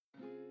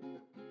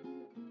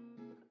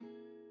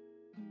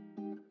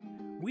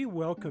We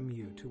welcome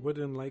you to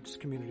Woodland Lakes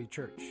Community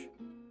Church,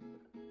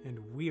 and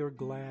we are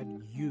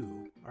glad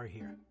you are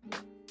here.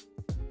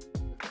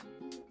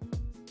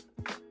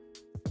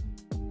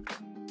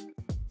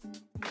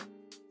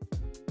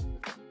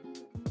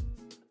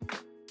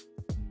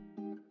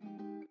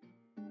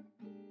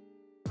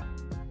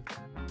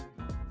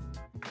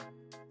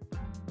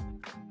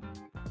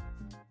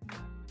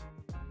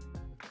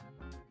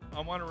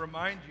 I want to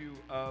remind you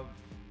of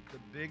the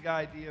big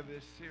idea of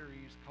this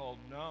series called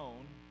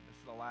Known. This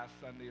is the last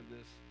Sunday of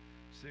this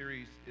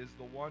series, is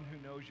the one who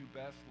knows you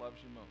best loves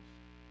you most.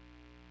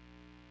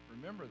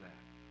 Remember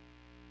that.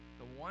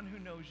 The one who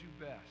knows you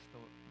best.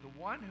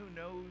 The one who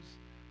knows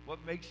what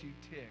makes you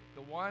tick.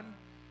 The one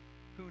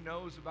who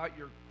knows about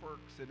your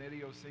quirks and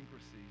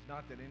idiosyncrasies.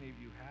 Not that any of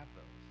you have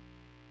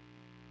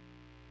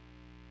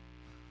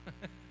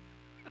those.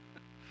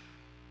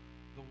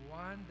 The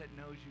one that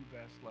knows you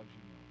best loves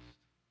you most.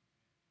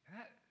 Isn't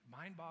that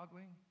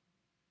mind-boggling?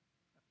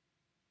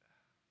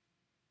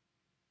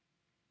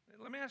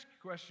 Let me ask you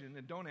a question,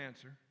 and don't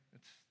answer.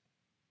 It's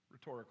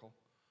rhetorical.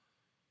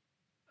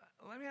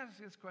 Let me ask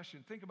you this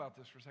question. Think about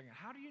this for a second.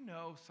 How do you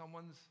know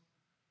someone's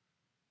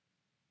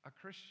a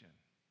Christian?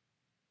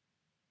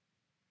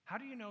 How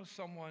do you know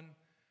someone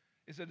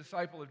is a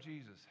disciple of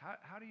Jesus?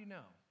 How do you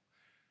know?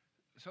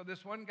 So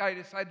this one guy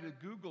decided to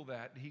Google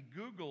that. He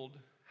Googled,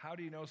 how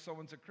do you know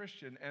someone's a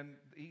Christian? And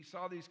he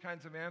saw these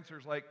kinds of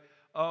answers like,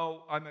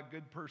 oh, I'm a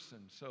good person,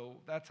 so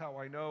that's how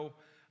I know.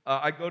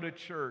 I go to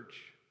church.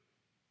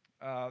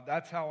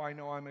 That's how I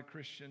know I'm a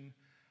Christian.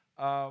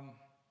 I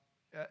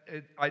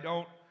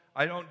don't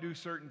do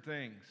certain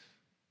things.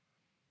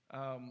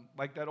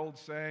 Like that old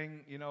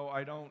saying, you know,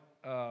 I don't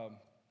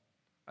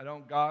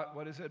cuss.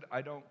 What is it?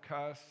 I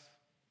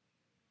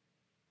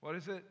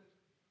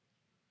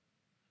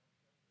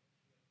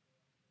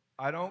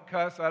don't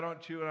cuss, I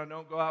don't chew, and I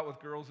don't go out with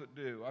girls that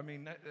do. I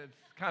mean, it's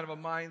kind of a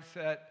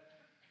mindset.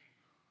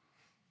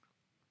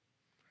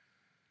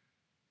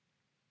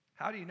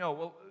 How do you know?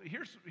 Well,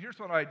 here's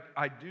what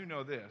I do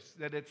know this,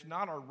 that it's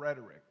not our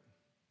rhetoric.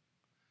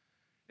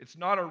 It's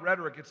not our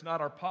rhetoric, it's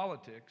not our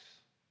politics.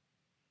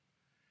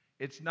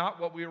 It's not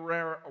what we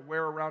wear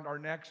around our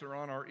necks or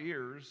on our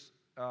ears.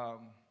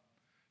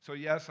 So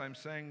yes, I'm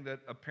saying that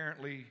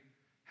apparently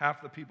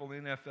half the people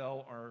in the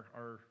NFL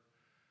are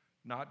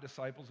not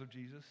disciples of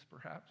Jesus,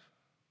 perhaps,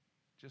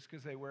 just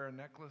because they wear a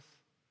necklace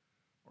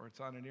or it's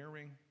on an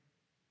earring.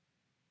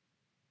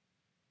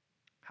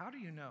 How do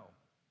you know?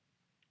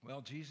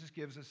 Well, Jesus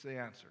gives us the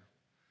answer.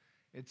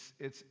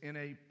 It's in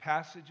a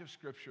passage of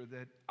Scripture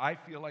that I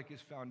feel like is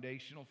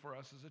foundational for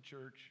us as a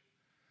church.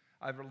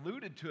 I've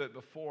alluded to it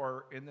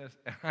before in this,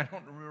 I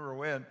don't remember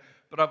when,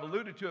 but I've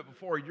alluded to it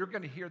before. You're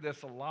going to hear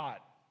this a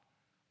lot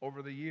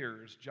over the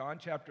years. John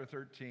chapter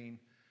 13,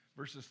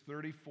 verses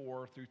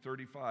 34 through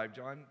 35.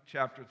 John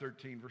chapter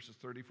 13, verses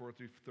 34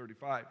 through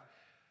 35.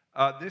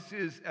 This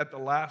is at the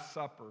Last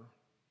Supper.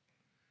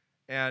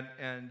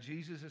 And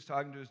Jesus is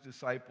talking to his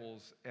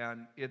disciples,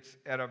 and it's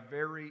at a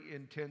very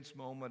intense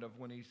moment of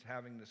when he's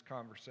having this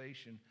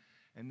conversation.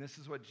 And this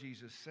is what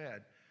Jesus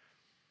said.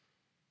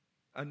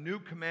 A new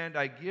command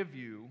I give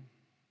you,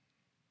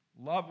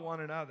 love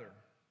one another.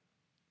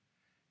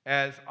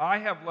 As I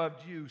have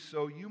loved you,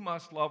 so you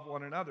must love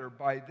one another.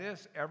 By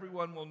this,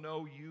 everyone will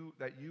know you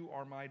that you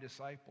are my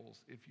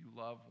disciples if you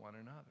love one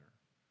another.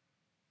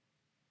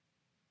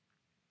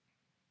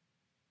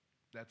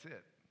 That's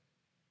it.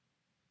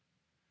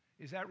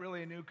 Is that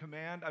really a new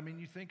command? I mean,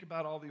 you think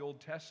about all the Old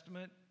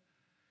Testament.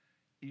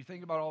 You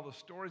think about all the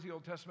stories of the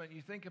Old Testament.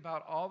 You think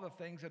about all the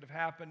things that have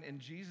happened in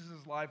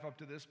Jesus' life up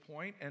to this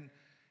point, and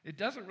it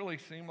doesn't really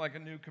seem like a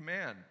new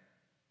command.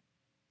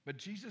 But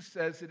Jesus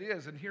says it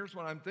is, and here's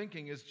what I'm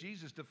thinking, is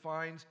Jesus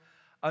defines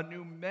a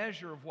new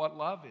measure of what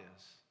love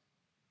is.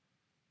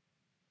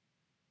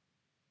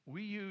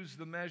 We use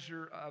the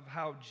measure of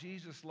how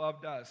Jesus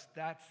loved us.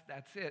 That's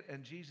it,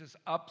 and Jesus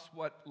ups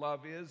what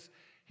love is.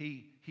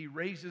 He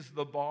raises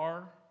the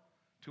bar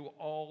to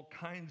all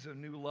kinds of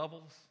new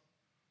levels.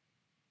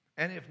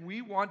 And if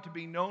we want to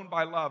be known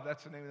by love,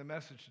 that's the name of the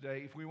message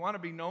today. If we want to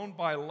be known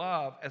by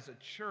love as a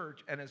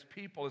church and as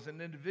people, as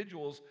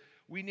individuals,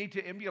 we need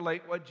to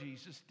emulate what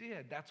Jesus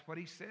did. That's what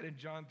he said in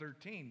John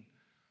 13.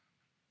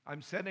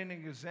 I'm setting an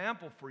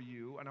example for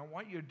you, and I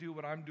want you to do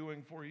what I'm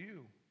doing for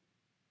you.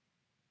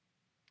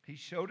 He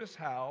showed us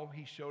how.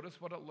 He showed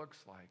us what it looks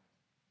like.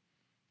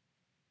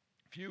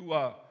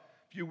 A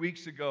few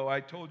weeks ago, I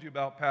told you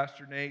about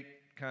Pastor Nate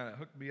kind of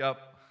hooked me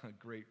up, a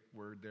great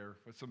word there,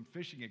 with some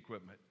fishing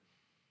equipment.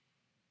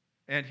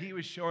 And he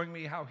was showing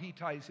me how he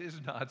ties his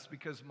knots,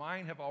 because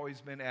mine have always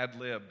been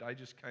ad-libbed. I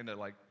just kind of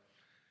like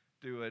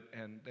do it,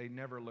 and they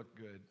never look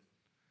good.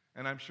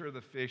 And I'm sure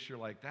the fish are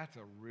like, that's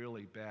a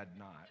really bad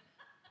knot.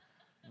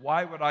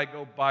 Why would I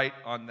go bite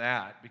on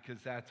that?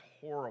 Because that's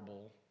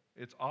horrible.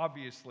 It's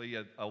obviously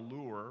a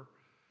lure.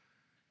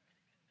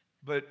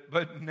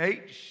 But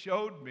Nate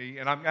showed me,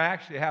 and I'm going to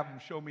actually have him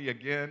show me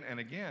again and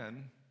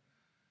again,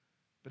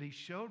 but he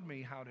showed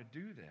me how to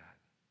do that.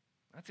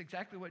 That's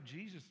exactly what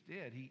Jesus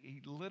did.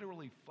 He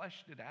literally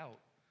fleshed it out.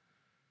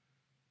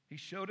 He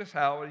showed us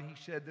how, and he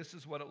said this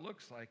is what it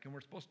looks like. And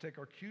we're supposed to take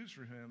our cues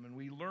from him, and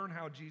we learn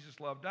how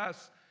Jesus loved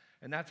us,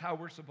 and that's how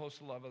we're supposed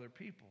to love other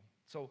people.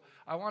 So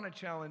I want to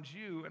challenge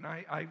you, and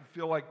I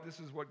feel like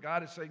this is what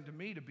God is saying to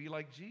me, to be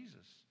like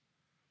Jesus.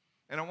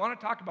 And I want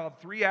to talk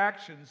about 3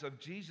 actions of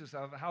Jesus,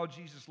 of how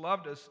Jesus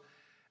loved us,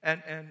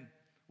 and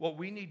what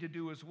we need to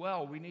do as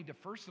well. We need to,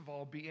 first of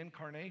all, be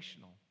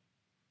incarnational.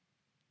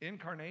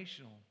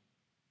 Incarnational.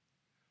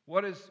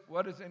 What does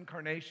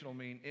incarnational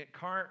mean?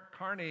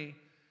 Carne,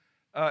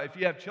 if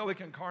you have chili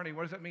con carne,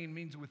 what does that mean? It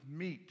means with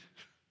meat.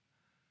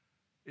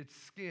 It's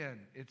skin.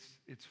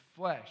 It's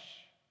flesh.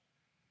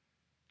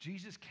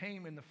 Jesus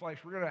came in the flesh.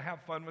 We're going to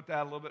have fun with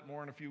that a little bit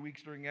more in a few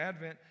weeks during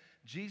Advent.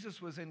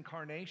 Jesus was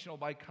incarnational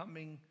by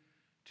coming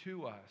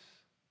to us.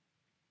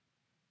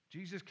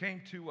 Jesus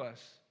came to us.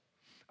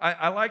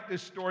 I like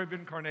this story of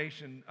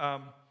incarnation.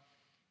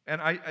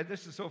 And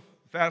this is so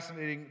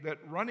fascinating that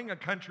running a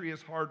country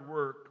is hard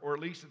work, or at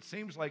least it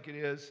seems like it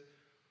is.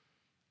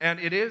 And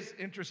it is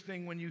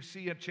interesting when you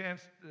see a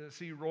chance to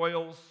see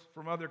royals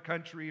from other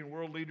country and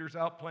world leaders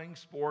out playing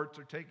sports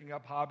or taking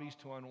up hobbies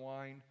to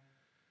unwind.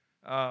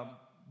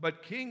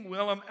 But King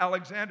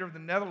Willem-Alexander of the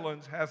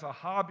Netherlands has a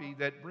hobby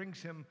that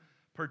brings him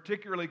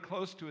particularly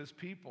close to his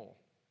people.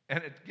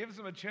 And it gives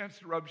him a chance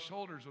to rub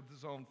shoulders with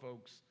his own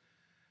folks,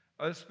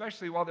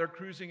 especially while they're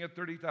cruising at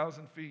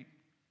 30,000 feet.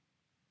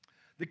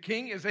 The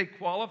king is a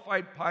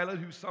qualified pilot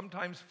who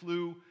sometimes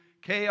flew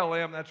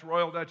KLM, that's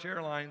Royal Dutch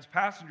Airlines,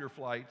 passenger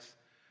flights.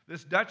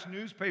 This Dutch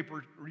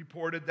newspaper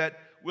reported that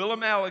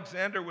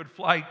Willem-Alexander would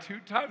fly 2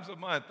 times a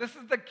month. This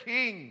is the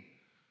king,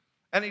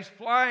 and he's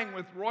flying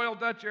with Royal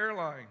Dutch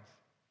Airlines.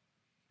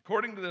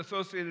 According to the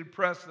Associated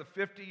Press, the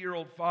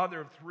 50-year-old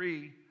father of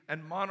 3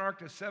 and monarch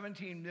to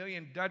 17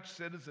 million Dutch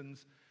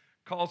citizens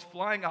calls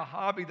flying a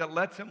hobby that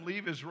lets him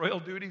leave his royal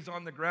duties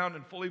on the ground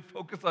and fully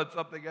focus on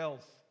something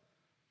else.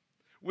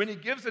 When he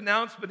gives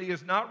announcement, he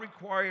is not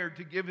required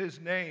to give his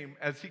name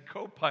as he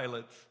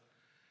co-pilots.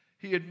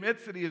 He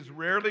admits that he is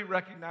rarely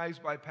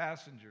recognized by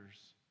passengers.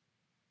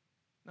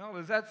 Now,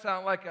 does that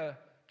sound like a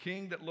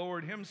king that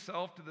lowered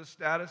himself to the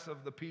status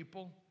of the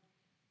people?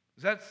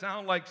 Does that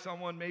sound like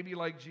someone maybe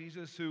like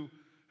Jesus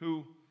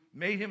who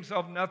made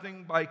himself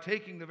nothing by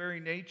taking the very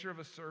nature of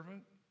a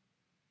servant?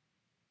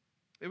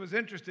 It was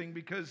interesting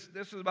because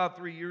this was about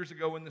 3 years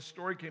ago when the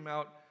story came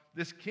out.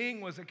 This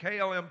king was a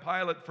KLM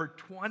pilot for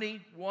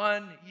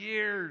 21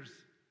 years.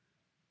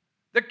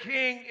 The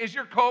king is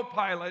your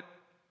co-pilot.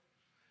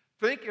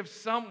 Think if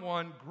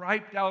someone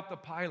griped out the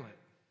pilot.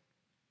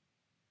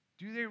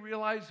 Do they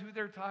realize who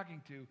they're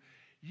talking to?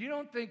 You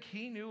don't think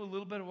he knew a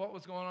little bit of what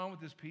was going on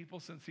with his people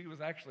since he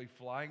was actually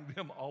flying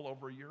them all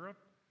over Europe?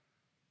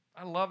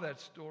 I love that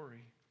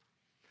story.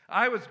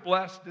 I was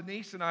blessed,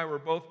 Denise and I were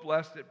both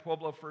blessed at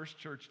Pueblo First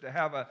Church to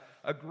have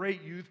a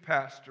great youth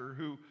pastor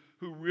who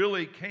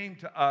really came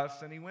to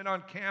us, and he went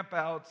on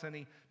campouts, and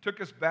he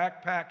took us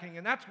backpacking,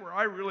 and that's where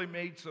I really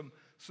made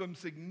some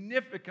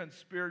significant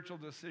spiritual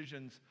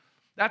decisions.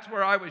 That's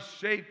where I was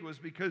shaped, was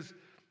because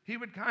he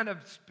would kind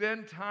of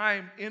spend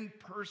time in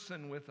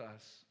person with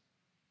us.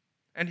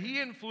 And he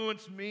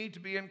influenced me to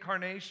be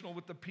incarnational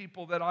with the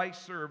people that I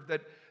serve,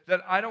 that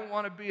I don't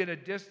want to be at a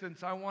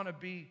distance, I want to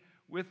be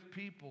with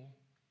people.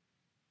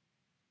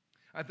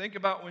 I think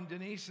about when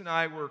Denise and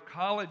I were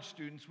college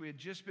students. We had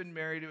just been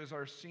married. It was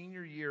our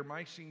senior year,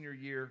 my senior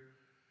year.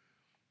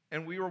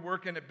 And we were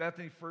working at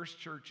Bethany First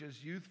Church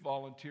as youth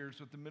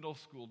volunteers with the middle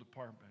school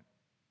department.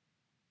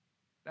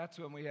 That's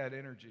when we had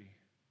energy.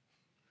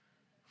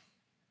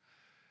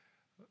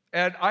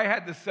 And I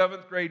had the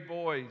 7th grade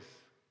boys.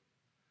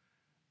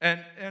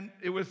 And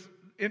it was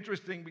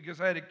interesting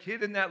because I had a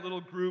kid in that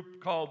little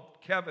group called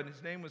Kevin.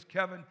 His name was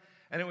Kevin.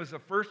 And it was the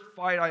first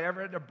fight I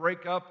ever had to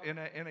break up in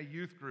a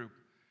youth group.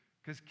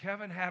 Because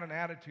Kevin had an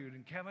attitude,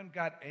 and Kevin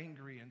got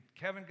angry, and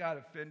Kevin got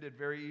offended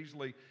very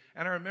easily.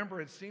 And I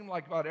remember it seemed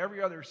like about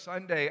every other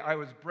Sunday I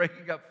was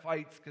breaking up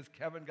fights because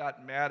Kevin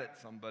got mad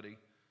at somebody.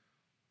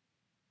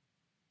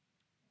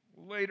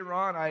 Later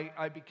on,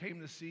 I became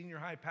the senior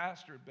high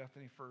pastor at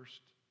Bethany First.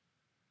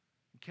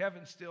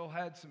 Kevin still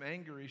had some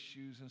anger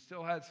issues and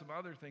still had some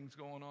other things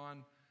going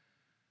on.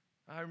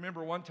 I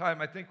remember one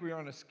time, I think we were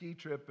on a ski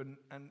trip,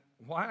 and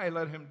why I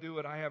let him do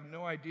it, I have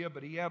no idea,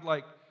 but he had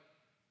like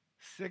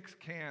 6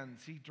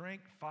 cans. He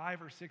drank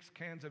 5 or 6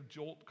 cans of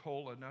Jolt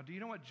Cola. Now, do you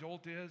know what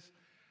Jolt is?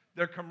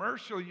 Their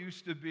commercial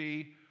used to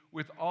be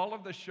with all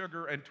of the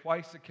sugar and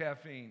twice the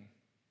caffeine.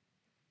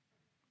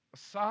 A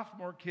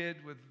sophomore kid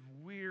with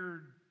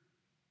weird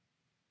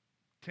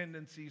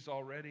tendencies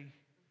already,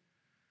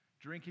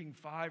 drinking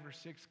 5 or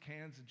 6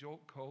 cans of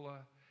Jolt Cola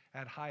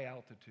at high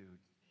altitude.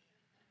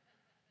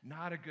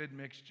 Not a good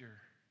mixture.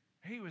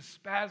 He was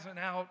spazzing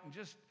out and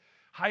just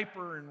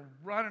hyper and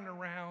running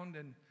around,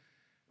 and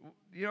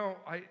you know,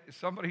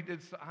 somebody did,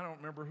 I don't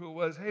remember who it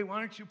was, hey, why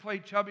don't you play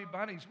Chubby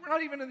Bunnies? We're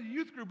not even in the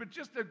youth group, it's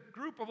just a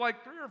group of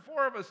like 3 or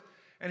 4 of us,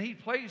 and he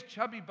plays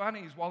Chubby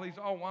Bunnies while he's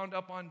all wound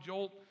up on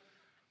Jolt,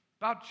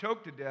 about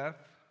choked to death.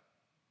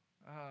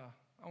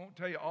 I won't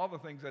tell you all the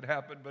things that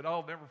happened, but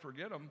I'll never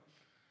forget them.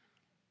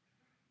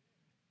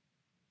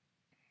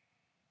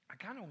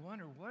 kind of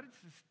wonder,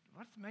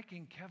 what's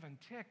making Kevin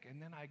tick?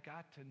 And then I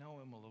got to know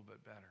him a little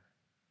bit better.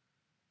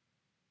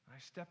 I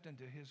stepped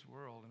into his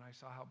world, and I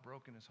saw how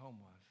broken his home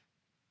was.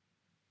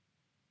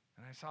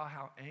 And I saw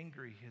how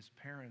angry his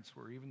parents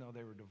were, even though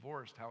they were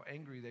divorced, how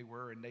angry they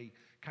were, and they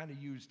kind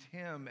of used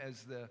him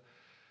as the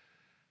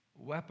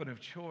weapon of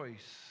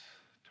choice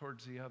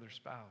towards the other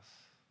spouse.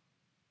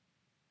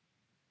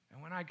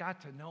 And when I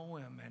got to know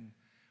him, and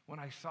when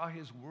I saw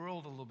his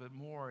world a little bit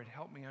more, it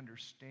helped me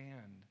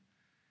understand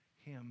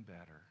him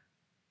better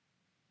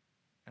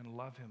and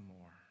love him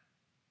more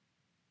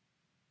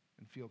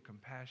and feel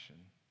compassion.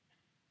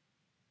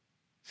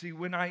 See,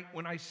 when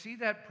I see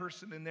that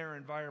person in their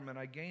environment,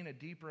 I gain a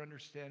deeper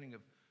understanding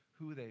of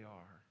who they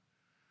are.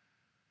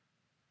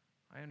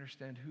 I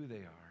understand who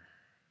they are.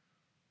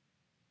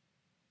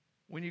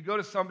 When you go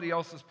to somebody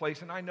else's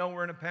place, and I know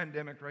we're in a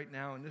pandemic right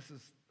now, and this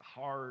is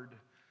hard,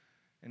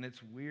 and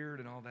it's weird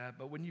and all that,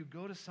 but when you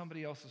go to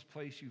somebody else's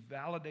place, you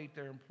validate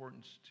their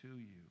importance to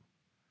you.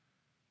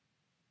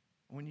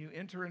 When you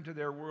enter into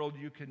their world,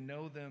 you can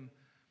know them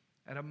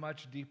at a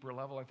much deeper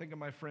level. I think of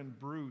my friend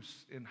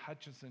Bruce in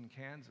Hutchinson,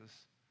 Kansas.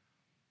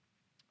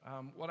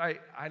 What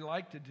I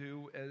like to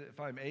do, if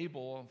I'm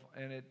able,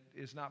 and it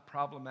is not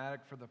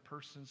problematic for the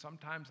person,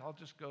 sometimes I'll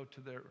just go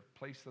to their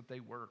place that they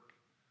work.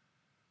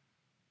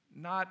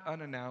 Not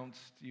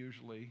unannounced,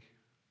 usually.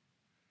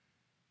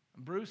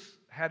 Bruce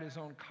had his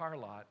own car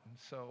lot, and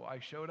so I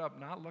showed up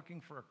not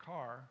looking for a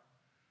car.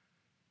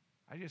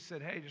 I just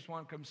said, hey, just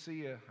want to come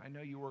see you. I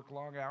know you work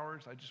long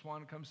hours. I just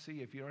want to come see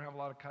you. If you don't have a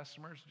lot of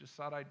customers, just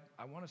thought I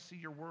want to see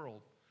your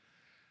world.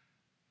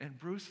 And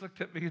Bruce looked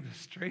at me in the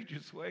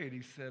strangest way, and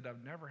he said,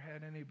 I've never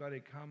had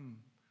anybody come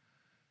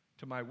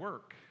to my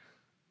work.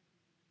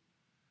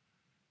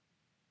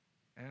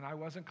 And I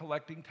wasn't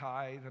collecting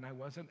tithe, and I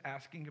wasn't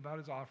asking about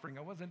his offering.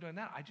 I wasn't doing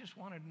that. I just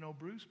wanted to know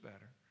Bruce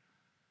better.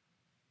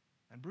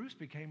 And Bruce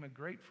became a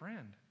great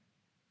friend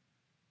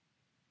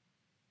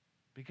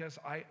because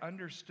I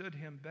understood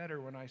him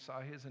better when I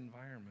saw his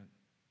environment.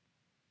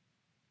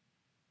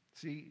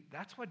 See,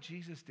 that's what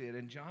Jesus did.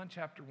 In John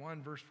chapter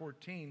 1, verse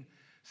 14,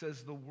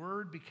 says, the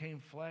Word became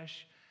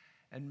flesh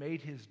and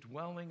made his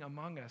dwelling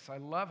among us. I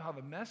love how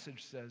the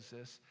Message says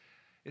this.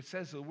 It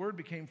says the Word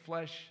became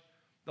flesh,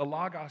 the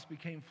Logos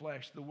became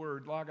flesh, the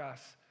Word, Logos,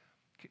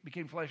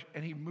 became flesh,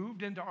 and he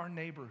moved into our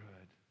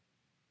neighborhood.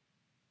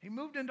 He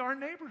moved into our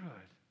neighborhood.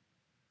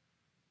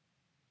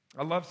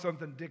 I love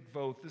something Dick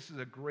Voth, this is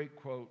a great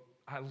quote.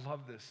 I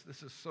love this.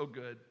 This is so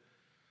good.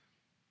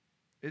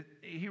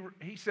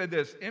 He said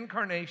this,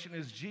 incarnation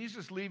is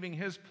Jesus leaving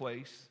his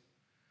place,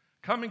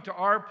 coming to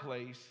our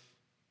place,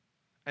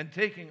 and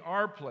taking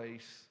our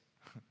place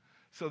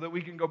so that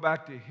we can go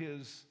back to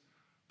his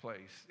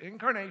place.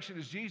 Incarnation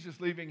is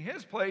Jesus leaving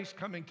his place,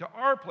 coming to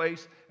our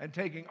place, and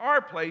taking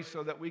our place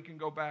so that we can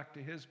go back to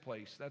his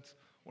place. That's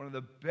one of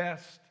the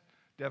best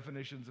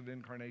definitions of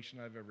incarnation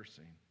I've ever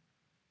seen.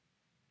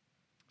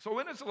 So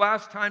when is the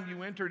last time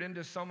you entered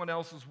into someone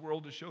else's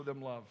world to show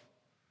them love?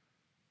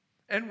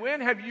 And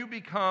when have you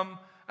become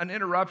an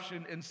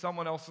interruption in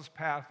someone else's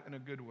path in a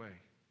good way?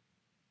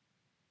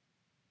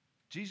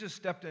 Jesus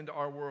stepped into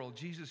our world.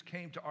 Jesus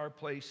came to our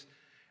place,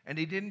 and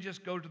he didn't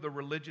just go to the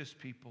religious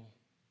people.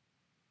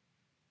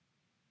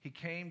 He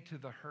came to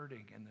the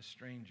hurting and the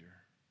stranger.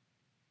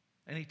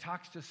 And he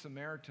talks to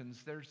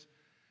Samaritans. There's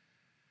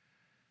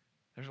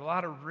a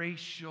lot of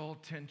racial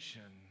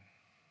tension.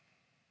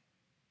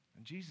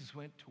 And Jesus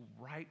went to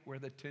right where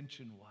the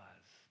tension was.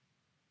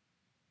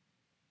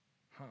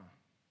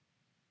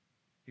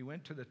 He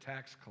went to the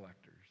tax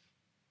collectors.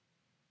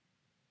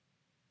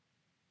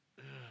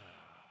 Ugh.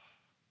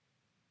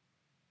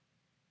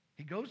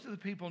 He goes to the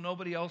people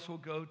nobody else will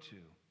go to.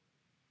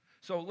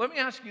 So let me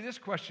ask you this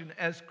question.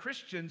 As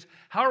Christians,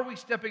 how are we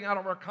stepping out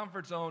of our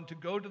comfort zone to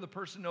go to the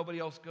person nobody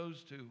else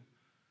goes to?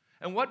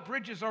 And what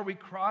bridges are we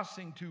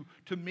crossing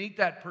to meet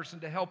that person,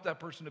 to help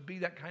that person, to be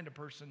that kind of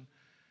person?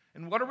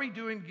 And what are we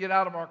doing to get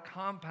out of our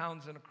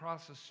compounds and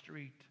across the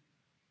street?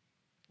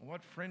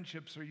 What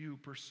friendships are you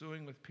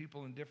pursuing with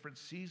people in different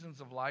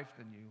seasons of life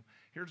than you?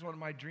 Here's one of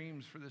my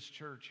dreams for this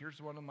church.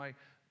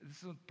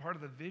 This is part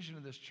of the vision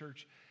of this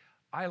church.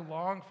 I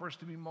long for us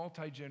to be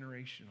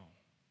multi-generational.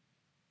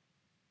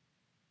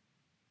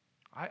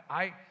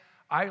 I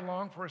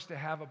long for us to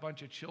have a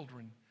bunch of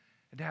children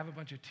and to have a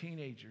bunch of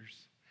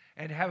teenagers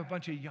and to have a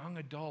bunch of young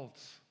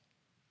adults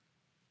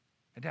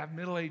and to have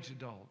middle-aged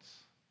adults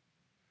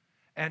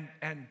and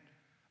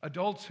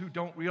adults who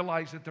don't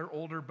realize that they're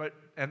older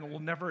and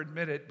will never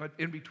admit it, but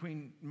in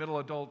between middle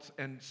adults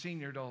and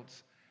senior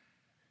adults.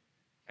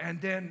 And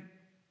then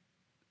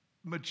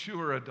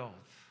mature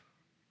adults.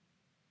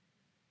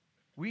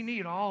 We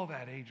need all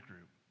that age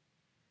group.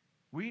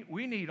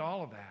 We need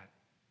all of that.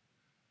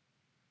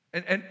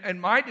 And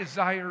my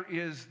desire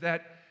is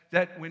that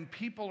when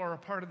people are a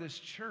part of this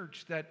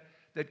church,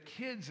 that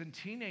kids and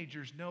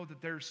teenagers know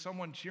that there's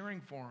someone cheering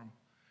for them,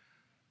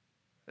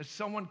 that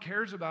someone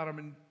cares about them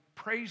and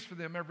prays for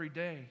them every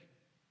day.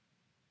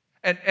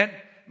 And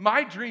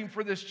my dream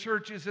for this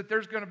church is that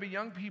there's going to be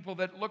young people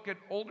that look at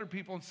older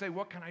people and say,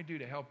 what can I do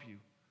to help you?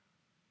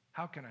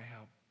 How can I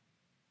help?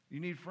 You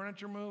need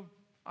furniture moved?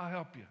 I'll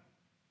help you.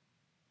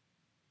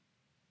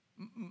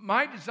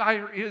 My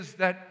desire is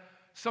that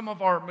some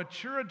of our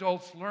mature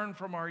adults learn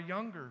from our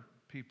younger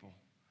people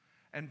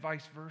and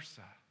vice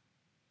versa.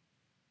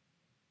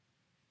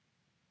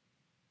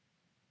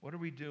 What are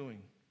we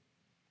doing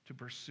to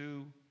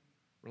pursue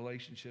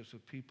relationships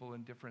with people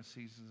in different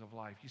seasons of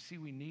life? You see,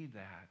 we need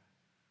that.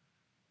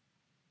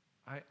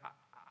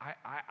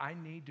 I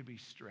need to be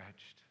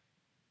stretched.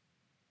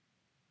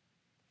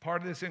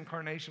 Part of this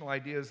incarnational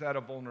idea is that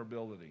of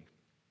vulnerability.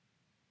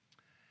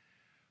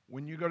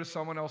 When you go to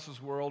someone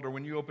else's world or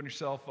when you open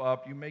yourself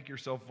up, you make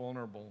yourself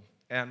vulnerable.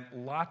 And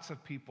lots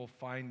of people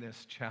find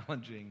this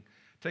challenging.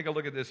 Take a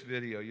look at this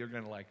video. You're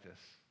going to like this.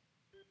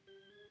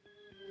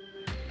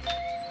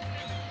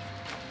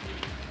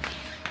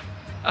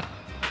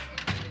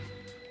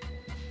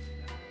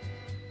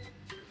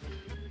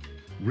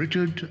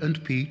 Richard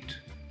and Pete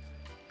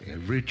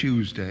every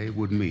Tuesday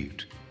would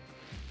meet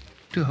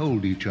to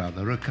hold each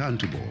other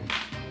accountable.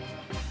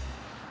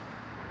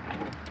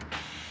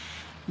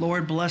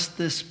 Lord, bless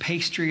this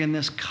pastry and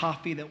this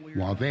coffee that we're...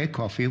 While their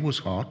coffee was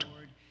hot,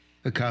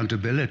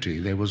 accountability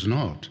there was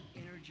not.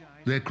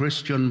 Their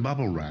Christian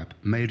bubble wrap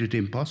made it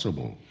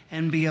impossible.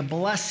 And be a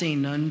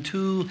blessing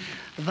unto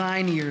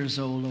thine ears,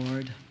 O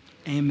Lord.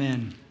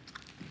 Amen.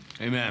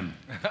 Amen.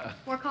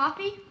 More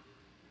coffee?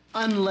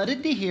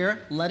 Unleaded to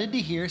here, leaded to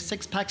here,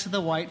 6 packs of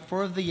the white,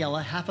 4 of the yellow,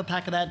 half a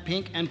pack of that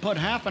pink, and put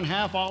half and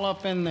half all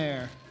up in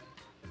there.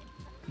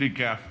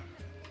 Decaf.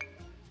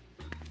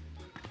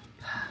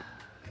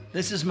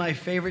 This is my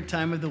favorite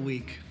time of the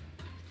week.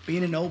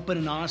 Being an open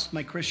and honest,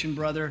 my Christian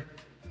brother,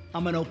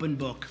 I'm an open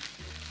book.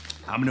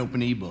 I'm an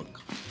open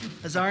ebook.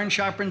 As iron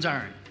sharpens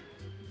iron.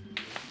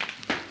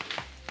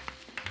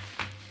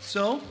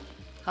 So,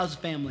 how's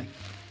the family?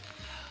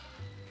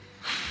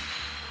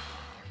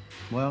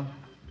 Well,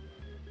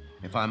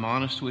 if I'm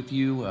honest with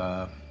you,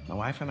 my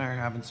wife and I are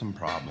having some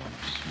problems.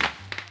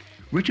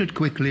 Richard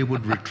quickly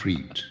would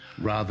retreat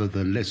rather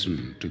than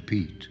listen to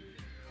Pete,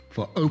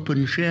 for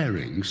open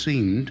sharing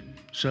seemed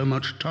so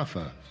much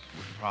tougher.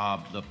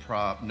 The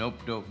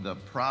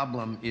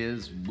problem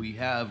is we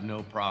have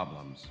no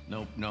problems.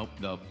 Nope.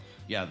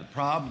 Yeah, the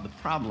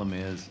problem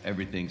is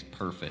everything's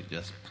perfect.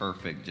 Just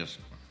perfect. Just,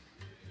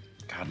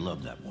 God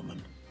love that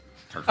woman.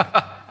 Perfect.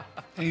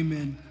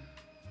 Amen.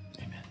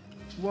 Amen.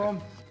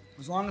 Well,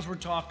 as long as we're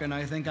talking,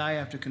 I think I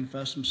have to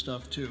confess some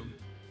stuff too.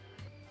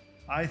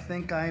 I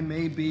think I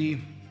may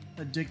be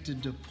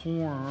addicted to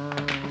porn.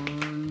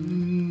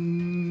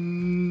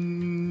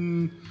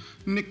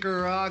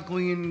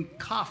 Nicaraguan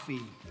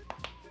coffee.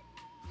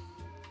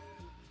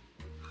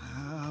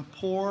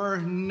 Poor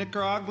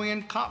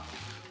Nicaraguan coffee.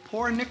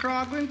 Poor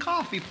Nicaraguan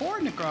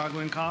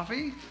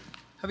coffee.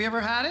 Have you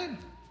ever had it?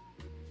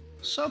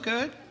 So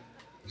good.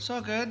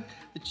 The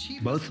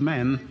cheapest. Both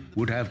men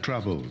would have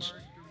troubles.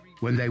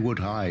 When they would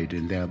hide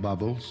in their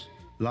bubbles,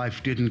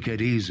 life didn't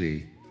get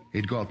easy.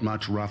 It got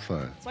much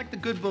rougher. It's like the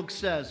good book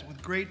says,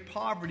 with great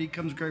poverty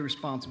comes great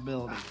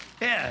responsibility.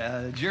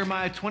 Yeah,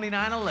 Jeremiah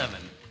 29:11.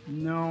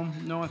 No,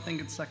 I think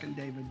it's 2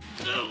 David.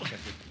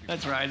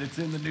 That's right, it's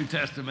in the New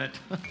Testament.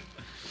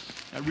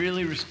 I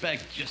really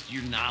respect just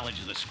your knowledge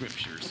of the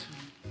scriptures.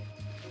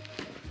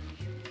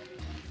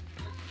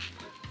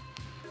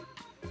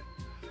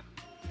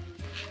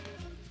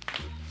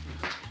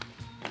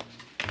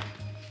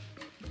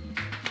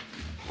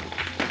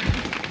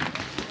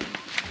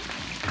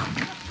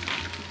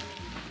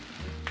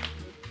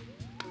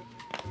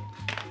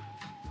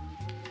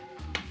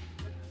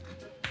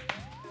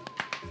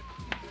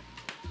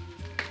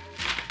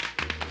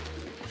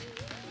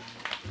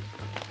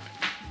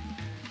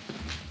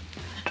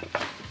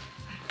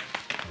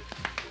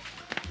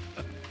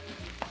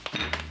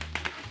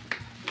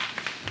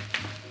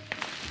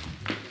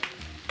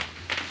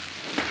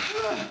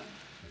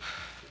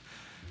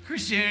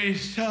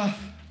 Christianity's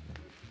tough.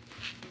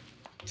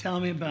 Tell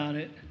me about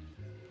it.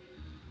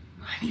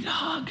 I need a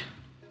hug.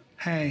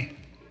 Hey,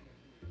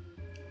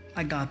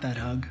 I got that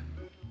hug.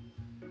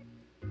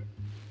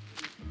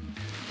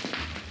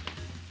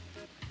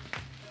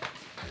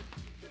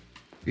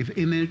 If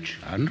image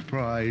and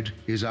pride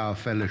is our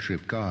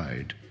fellowship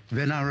guide,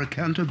 then our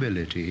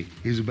accountability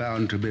is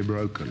bound to be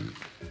broken.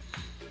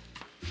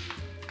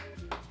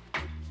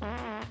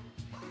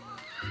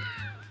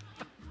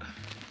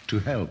 To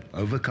help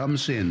overcome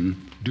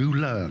sin, do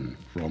learn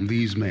from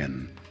these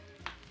men.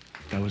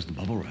 That was the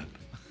bubble wrap.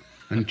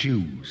 And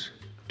choose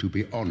to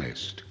be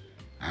honest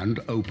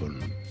and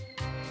open.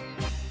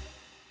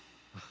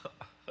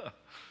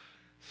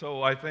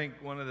 So I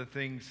think one of the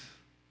things,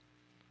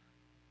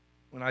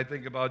 when I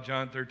think about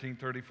John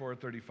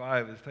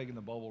 13:34-35, is taking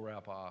the bubble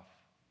wrap off.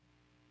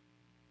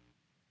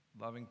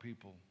 Loving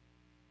people,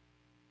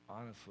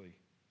 honestly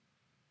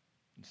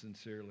and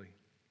sincerely.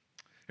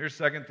 Here's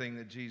the second thing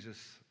that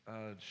Jesus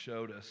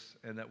showed us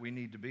and that we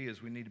need to be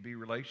is we need to be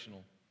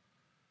relational.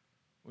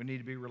 We need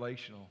to be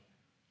relational.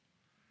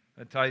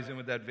 That ties in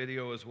with that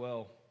video as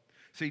well.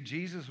 See,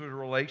 Jesus was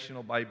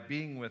relational by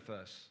being with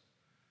us,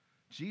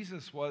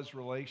 Jesus was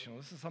relational.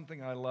 This is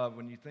something I love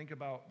when you think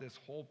about this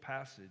whole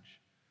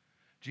passage.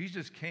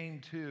 Jesus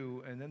came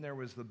to, and then there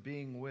was the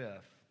being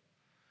with.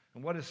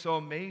 And what is so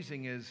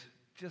amazing is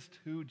just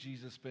who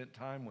Jesus spent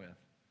time with.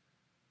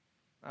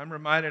 I'm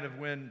reminded of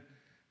when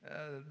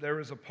there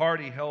was a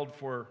party held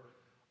for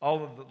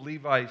all of the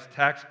Levi's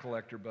tax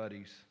collector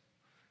buddies.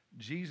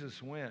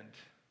 Jesus went.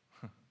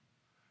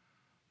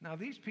 Now,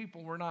 these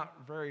people were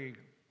not very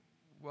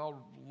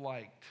well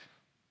liked,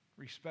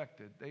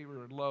 respected. They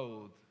were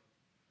loathed.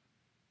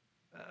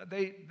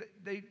 They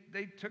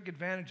took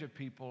advantage of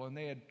people, and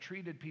they had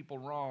treated people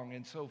wrong.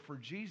 And so for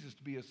Jesus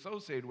to be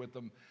associated with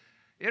them,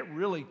 it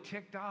really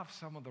ticked off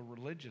some of the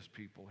religious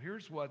people.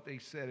 Here's what they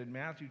said in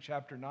Matthew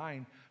chapter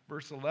 9,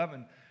 verse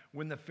 11.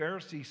 When the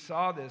Pharisees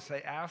saw this,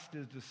 they asked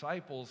his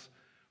disciples,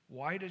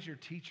 "Why does your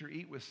teacher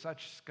eat with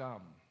such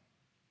scum?"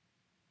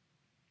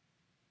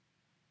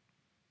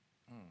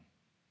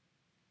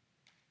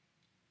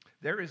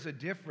 There is a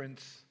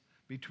difference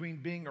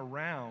between being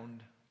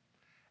around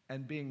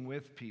and being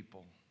with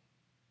people.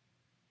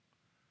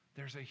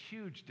 There's a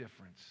huge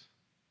difference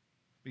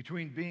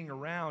between being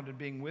around and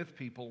being with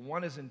people.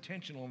 One is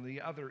intentional and the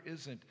other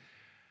isn't.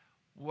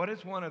 What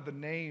is one of the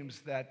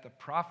names that the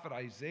prophet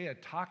Isaiah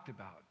talked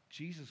about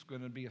Jesus is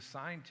going to be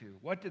assigned to?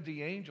 What did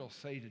the angel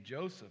say to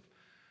Joseph?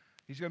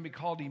 He's going to be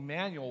called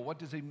Emmanuel. What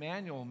does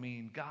Emmanuel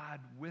mean? God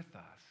with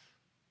us.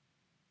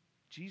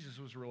 Jesus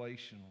was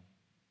relational.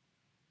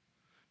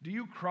 Do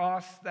you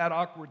cross that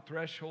awkward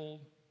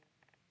threshold?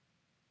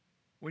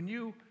 When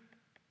you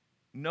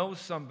know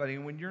somebody,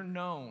 when you're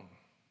known,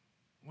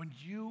 when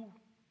you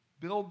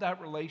build that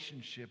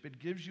relationship, it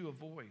gives you a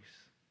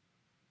voice.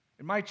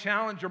 And my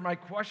challenge or my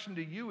question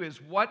to you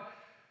is, what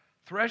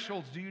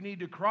thresholds do you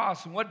need to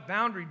cross, and what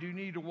boundary do you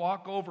need to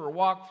walk over or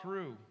walk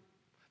through?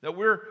 That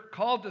we're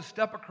called to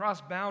step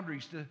across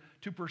boundaries,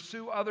 to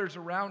pursue others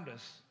around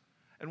us.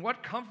 And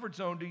what comfort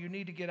zone do you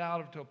need to get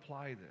out of to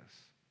apply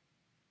this?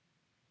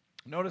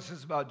 Notice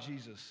this about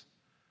Jesus.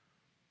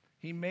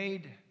 He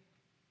made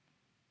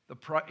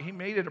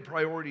it a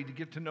priority to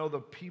get to know the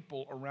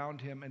people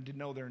around him and to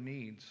know their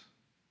needs.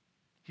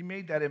 He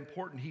made that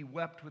important. He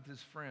wept with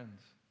his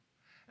friends.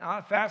 Now,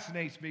 it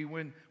fascinates me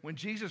when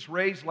Jesus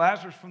raised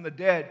Lazarus from the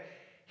dead,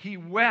 he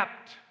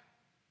wept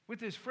with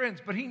his friends,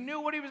 but he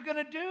knew what he was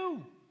going to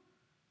do.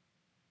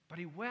 But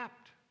he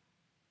wept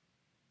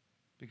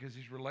because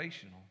he's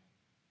relational.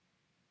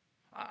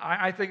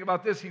 I think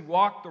about this. He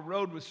walked the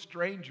road with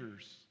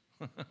strangers.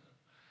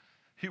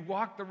 He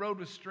walked the road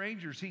with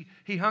strangers.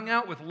 He hung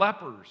out with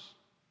lepers.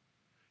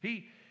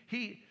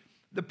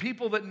 The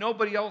people that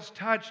nobody else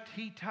touched,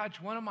 he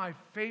touched. One of my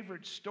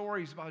favorite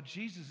stories about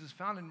Jesus is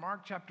found in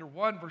Mark chapter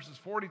 1, verses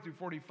 40 through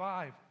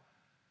 45.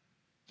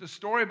 It's a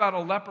story about a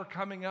leper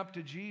coming up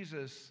to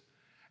Jesus,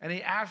 and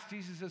he asked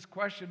Jesus this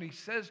question. He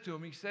says to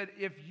him, he said,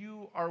 "If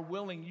you are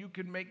willing, you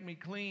can make me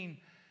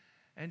clean."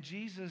 And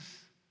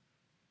Jesus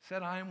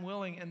said, "I am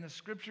willing." And the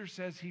scripture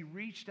says he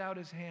reached out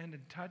his hand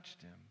and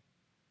touched him.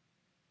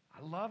 I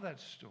love that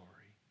story.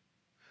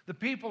 The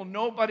people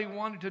nobody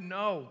wanted to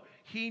know,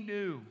 he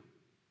knew.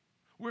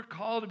 We're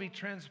called to be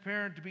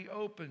transparent, to be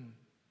open,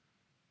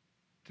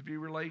 to be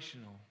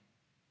relational.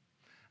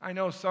 I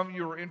know some of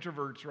you are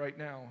introverts right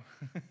now.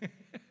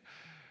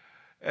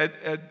 and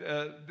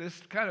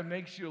this kind of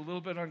makes you a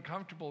little bit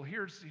uncomfortable.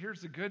 Here's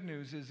the good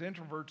news is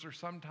introverts are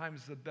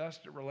sometimes the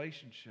best at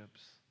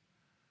relationships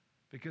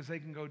because they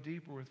can go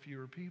deeper with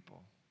fewer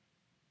people.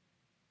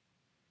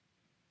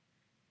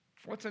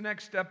 What's the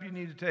next step you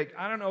need to take?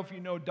 I don't know if you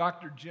know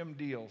Dr. Jim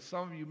Deal.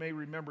 Some of you may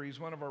remember he's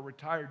one of our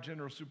retired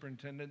general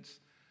superintendents.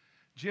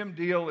 Jim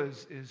Deal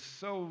is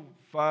so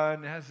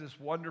fun, has this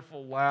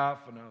wonderful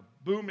laugh and a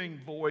booming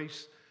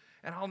voice.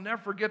 And I'll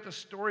never forget the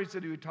stories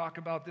that he would talk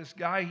about this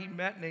guy he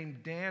met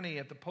named Danny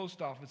at the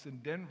post office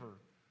in Denver.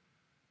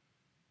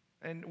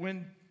 And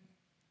when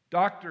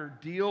Dr.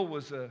 Deal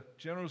was a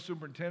general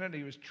superintendent,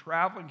 he was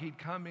traveling. He'd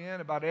come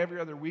in about every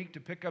other week to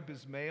pick up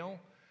his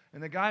mail.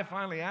 And the guy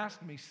finally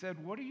asked him, he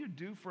said, "What do you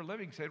do for a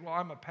living?" He said, "Well,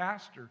 I'm a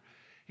pastor."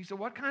 He said,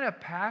 "What kind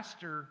of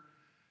pastor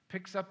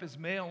picks up his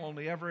mail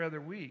only every other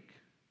week?"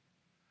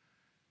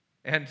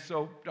 And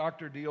so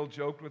Dr. Deal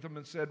joked with him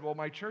and said, "Well,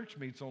 my church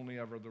meets only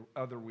every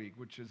other week,"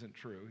 which isn't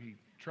true. He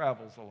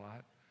travels a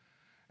lot.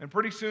 And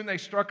pretty soon they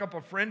struck up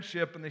a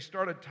friendship and they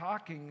started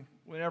talking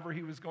whenever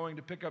he was going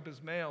to pick up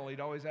his mail. He'd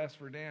always ask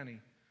for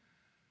Danny.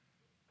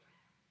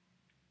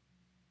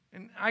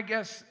 And I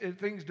guess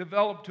things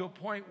developed to a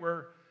point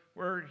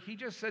where he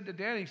just said to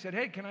Danny, he said,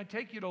 "Hey, can I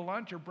take you to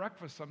lunch or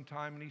breakfast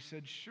sometime?" And he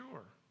said,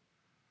 "Sure."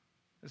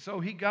 And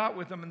so he got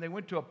with him, and they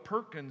went to a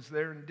Perkins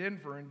there in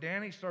Denver, and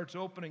Danny starts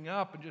opening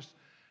up and just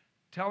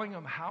telling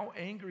him how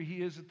angry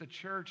he is at the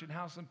church and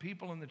how some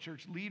people in the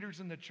church, leaders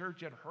in the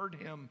church, had hurt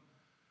him.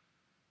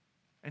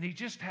 And he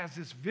just has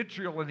this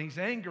vitriol, and he's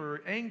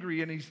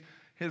angry, and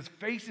his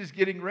face is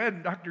getting red.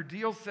 And Dr.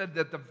 Deal said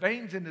that the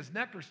veins in his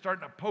neck are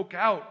starting to poke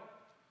out.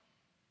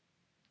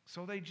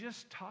 So they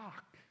just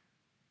talk.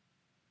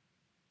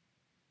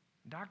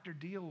 Dr.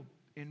 Deal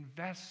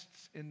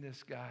invests in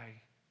this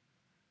guy.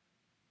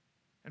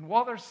 And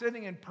while they're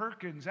sitting in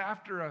Perkins,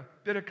 after a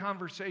bit of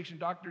conversation,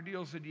 Dr.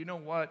 Deal said, you know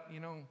what? He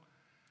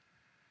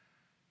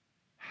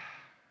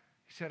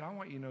said, I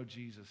want you to know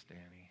Jesus,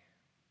 Danny.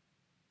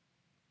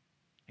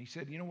 He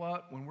said, you know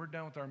what? When we're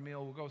done with our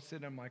meal, we'll go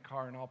sit in my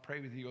car and I'll pray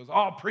with you. He goes,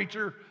 oh,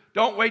 preacher,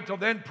 don't wait till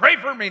then. Pray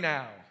for me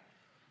now.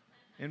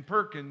 In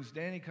Perkins,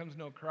 Danny comes to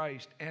know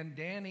Christ, and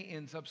Danny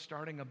ends up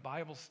starting a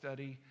Bible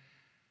study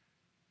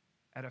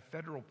at a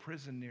federal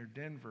prison near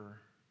Denver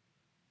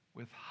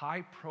with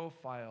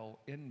high-profile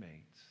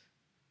inmates.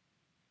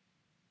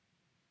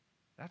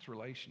 That's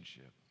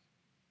relationship.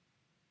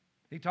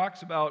 He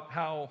talks about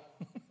how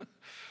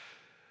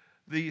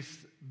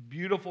these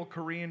beautiful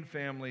Korean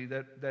family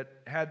that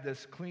had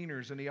this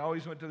cleaners, and he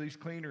always went to these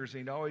cleaners,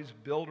 and he'd always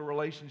build a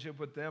relationship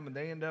with them, and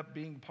they end up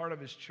being part of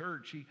his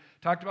church. He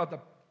talked about the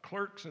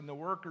clerks and the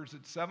workers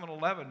at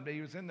 7-Eleven.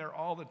 He was in there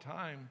all the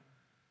time.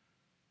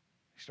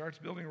 He starts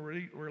building a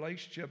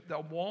relationship. The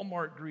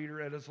Walmart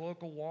greeter at his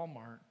local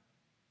Walmart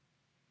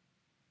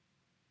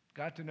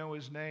got to know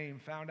his name,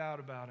 found out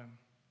about him.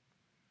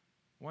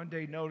 One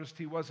day noticed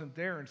he wasn't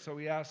there, and so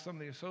he asked some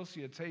of the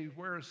associates, hey,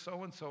 where is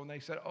so-and-so? And they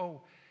said,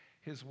 oh,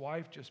 his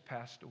wife just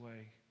passed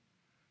away.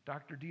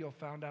 Dr. Deal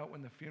found out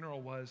when the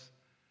funeral was.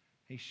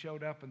 He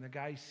showed up, and the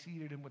guy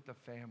seated him with the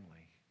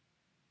family.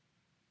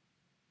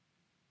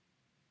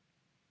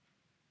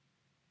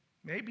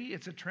 Maybe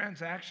it's a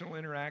transactional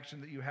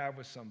interaction that you have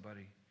with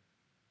somebody.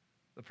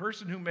 The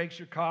person who makes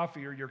your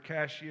coffee or your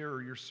cashier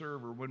or your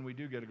server when we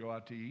do get to go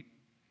out to eat.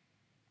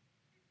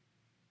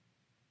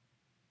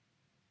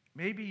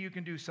 Maybe you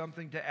can do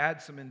something to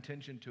add some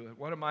intention to it.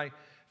 One of my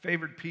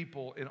favorite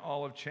people in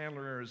all of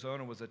Chandler,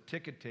 Arizona was a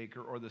ticket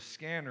taker or the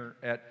scanner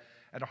at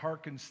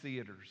Harkins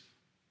Theaters.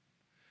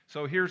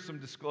 So here's some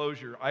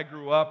disclosure. I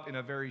grew up in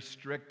a very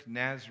strict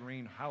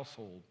Nazarene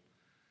household.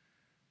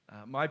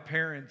 My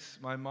parents,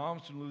 my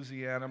mom's from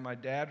Louisiana, my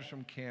dad was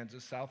from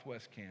Kansas,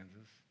 southwest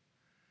Kansas,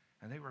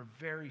 and they were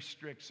very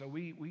strict, so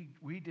we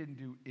didn't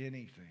do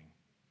anything.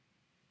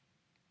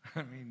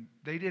 I mean,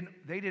 they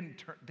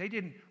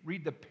didn't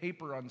read the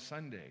paper on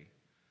Sunday.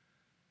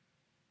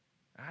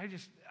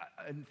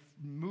 And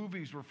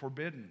movies were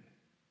forbidden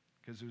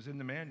because it was in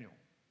the manual.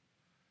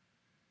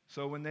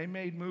 So when they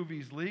made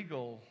movies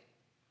legal,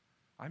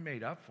 I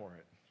made up for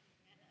it.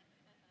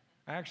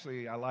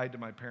 Actually, I lied to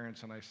my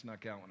parents and I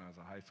snuck out when I was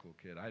a high school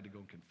kid. I had to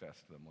go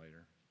confess to them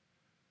later.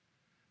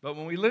 But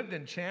when we lived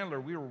in Chandler,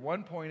 we were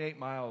 1.8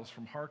 miles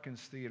from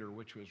Harkins Theater,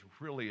 which was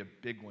really a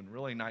big one,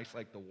 really nice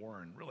like the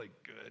Warren, really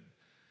good.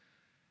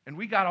 And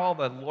we got all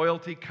the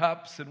loyalty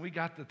cups, and we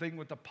got the thing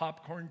with the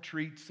popcorn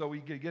treats so we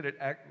could get it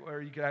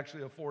where you could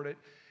actually afford it.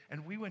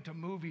 And we went to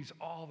movies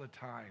all the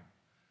time.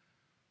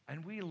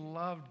 And we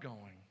loved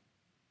going.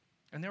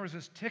 And there was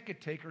this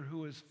ticket taker who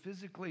was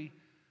physically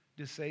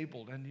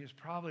disabled, and he was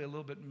probably a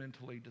little bit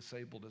mentally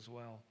disabled as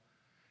well.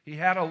 He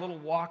had a little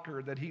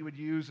walker that he would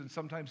use, and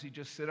sometimes he'd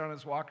just sit on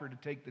his walker to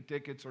take the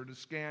tickets or to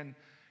scan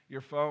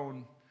your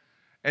phone.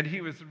 And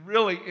he was a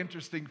really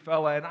interesting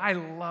fella, and I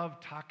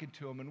loved talking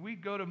to him. And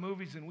we'd go to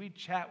movies, and we'd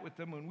chat with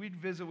him, and we'd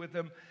visit with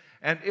him.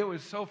 And it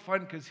was so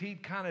fun because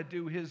he'd kind of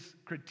do his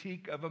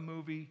critique of a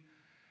movie.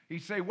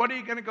 He'd say, what are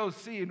you going to go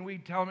see? And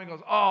we'd tell him, he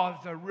goes, oh,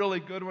 it's a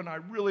really good one. I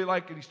really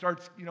like it. He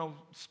starts,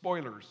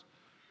 spoilers.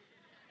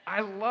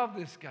 I love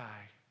this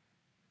guy.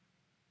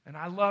 And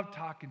I love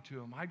talking to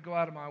him. I'd go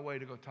out of my way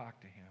to go talk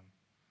to him.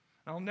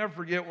 I'll never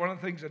forget one of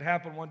the things that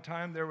happened one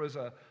time. There was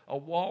a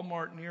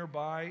Walmart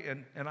nearby,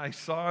 and I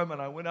saw him,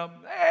 and I went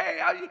up, hey,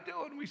 how you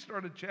doing? We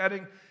started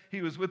chatting.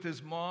 He was with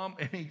his mom,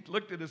 and he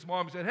looked at his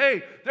mom and said,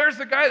 hey, there's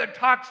the guy that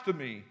talks to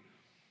me.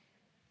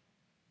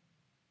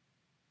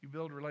 You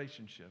build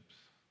relationships.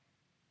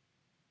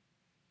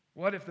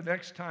 What if the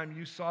next time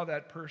you saw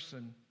that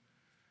person,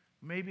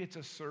 maybe it's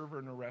a server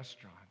in a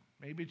restaurant,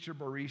 maybe it's your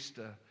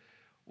barista,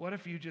 what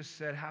if you just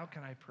said, how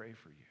can I pray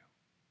for you?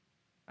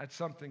 That's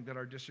something that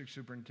our district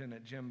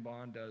superintendent, Jim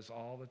Bond, does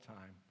all the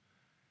time.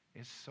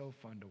 It's so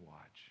fun to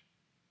watch.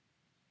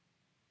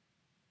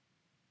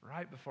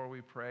 Right before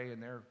we pray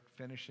and they're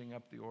finishing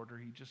up the order,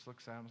 he just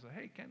looks at him and says,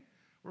 hey, Ken,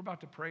 we're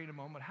about to pray in a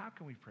moment. How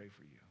can we pray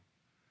for you?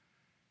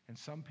 And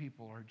some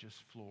people are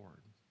just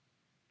floored.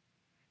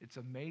 It's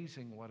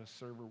amazing what a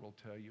server will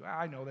tell you.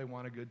 I know they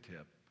want a good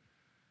tip.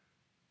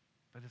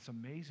 But it's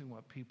amazing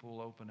what people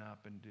will open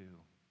up and do.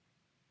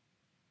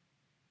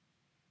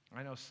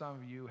 I know some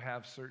of you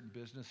have certain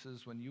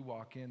businesses. When you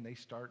walk in, they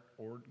start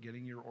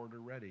getting your order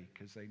ready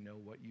because they know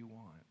what you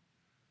want.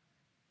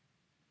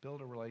 Build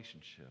a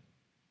relationship.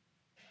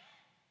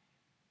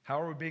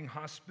 How are we being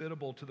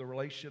hospitable to the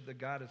relationship that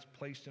God has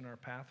placed in our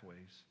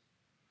pathways?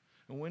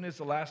 And when is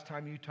the last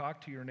time you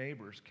talked to your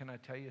neighbors? Can I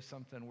tell you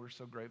something we're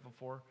so grateful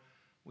for?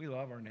 We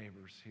love our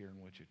neighbors here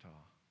in Wichita.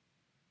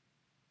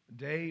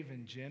 Dave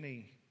and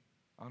Jenny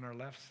on our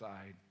left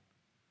side.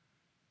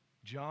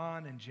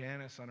 John and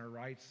Janice on our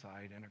right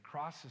side, and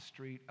across the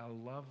street, a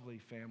lovely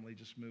family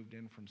just moved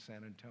in from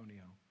San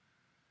Antonio.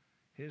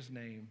 His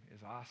name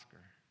is Oscar.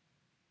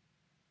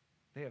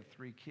 They have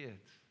 3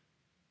 kids.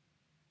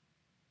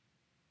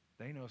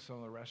 They know some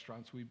of the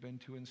restaurants we've been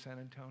to in San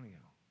Antonio.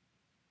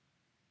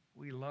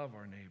 We love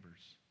our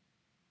neighbors.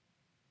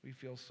 We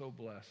feel so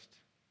blessed.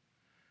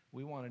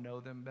 We want to know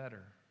them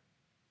better.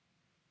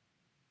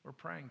 We're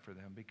praying for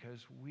them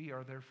because we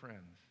are their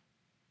friends.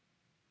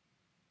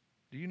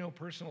 Do you know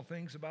personal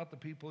things about the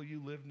people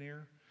you live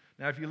near?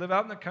 Now, if you live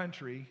out in the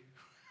country,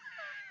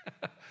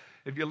 that's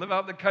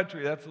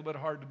a little bit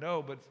hard to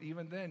know, but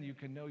even then you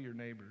can know your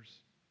neighbors.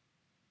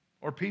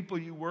 Or people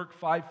you work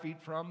 5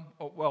 feet from.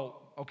 Oh,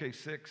 well, okay,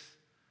 6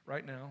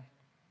 right now.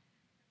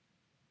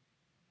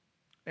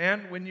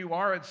 And when you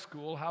are at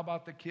school, how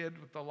about the kid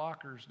with the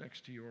lockers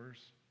next to yours?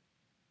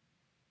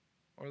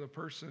 Or the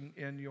person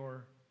in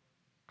your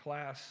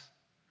class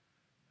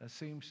that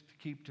seems to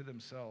keep to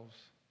themselves?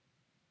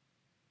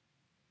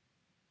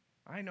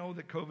 I know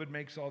that COVID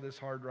makes all this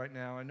hard right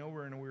now. I know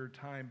we're in a weird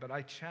time, but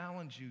I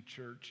challenge you,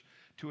 church,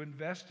 to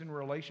invest in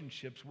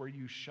relationships where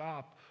you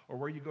shop or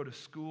where you go to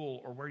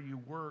school or where you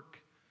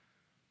work.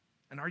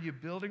 And are you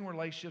building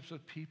relationships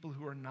with people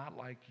who are not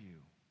like you?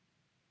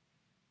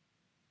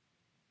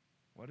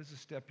 What is the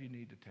step you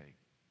need to take?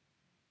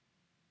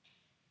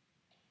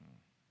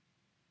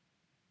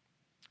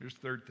 Here's the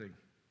third thing.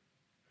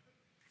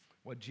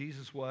 What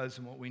Jesus was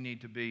and what we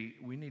need to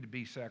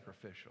be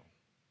sacrificial.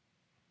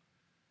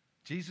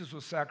 Jesus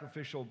was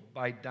sacrificial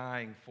by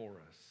dying for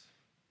us.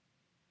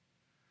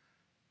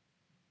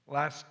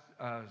 Last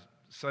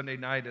Sunday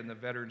night in the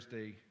Veterans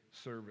Day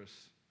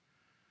service,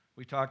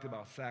 we talked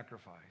about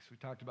sacrifice. We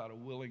talked about a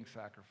willing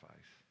sacrifice.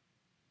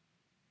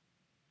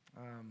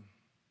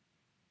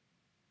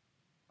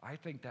 I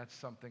think that's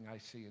something I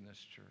see in this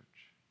church.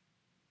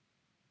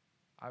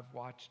 I've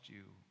watched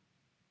you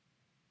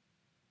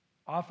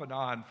off and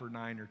on for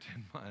 9 or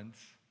 10 months.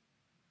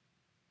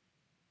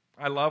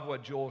 I love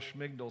what Joel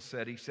Schmigdal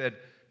said. He said,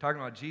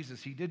 talking about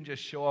Jesus, he didn't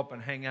just show up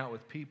and hang out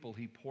with people,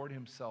 he poured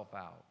himself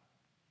out.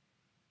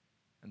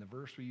 And the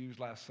verse we used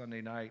last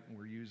Sunday night, and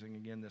we're using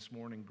again this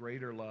morning,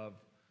 greater love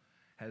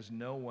has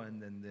no one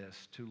than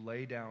this, to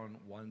lay down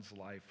one's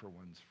life for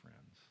one's friends.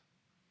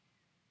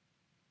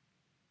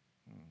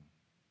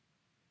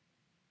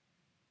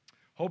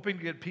 Hoping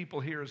to get people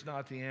here is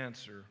not the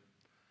answer.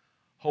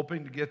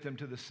 Hoping to get them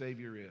to the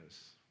Savior is.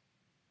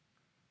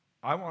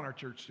 I want our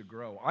church to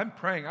grow. I'm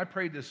praying. I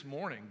prayed this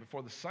morning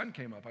before the sun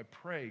came up. I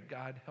prayed,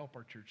 God, help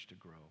our church to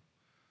grow.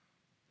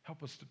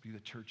 Help us to be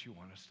the church you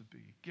want us to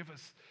be.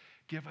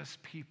 Give us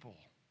people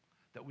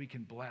that we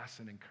can bless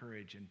and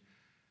encourage and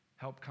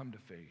help come to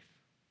faith.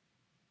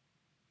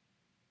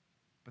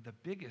 But the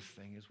biggest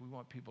thing is we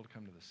want people to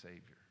come to the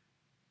Savior.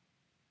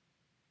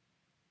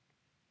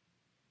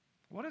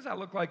 What does that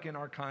look like in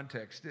our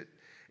context?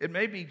 It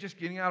may be just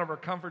getting out of our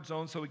comfort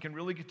zone so we can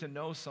really get to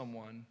know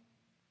someone.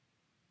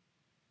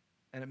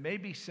 And it may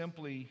be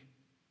simply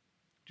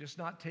just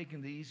not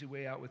taking the easy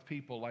way out with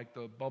people like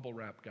the bubble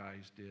wrap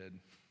guys did.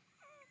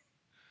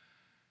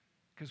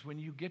 Because when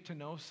you get to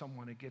know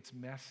someone, it gets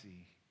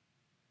messy.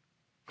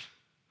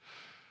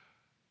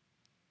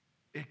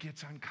 It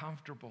gets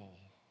uncomfortable.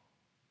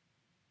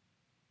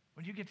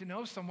 When you get to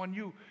know someone,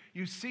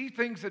 you see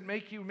things that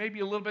make you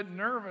maybe a little bit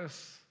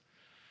nervous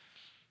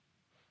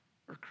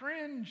or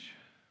cringe.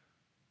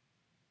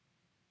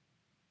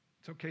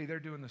 It's okay, they're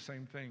doing the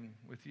same thing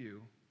with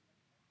you.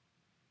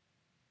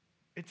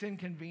 It's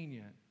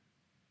inconvenient.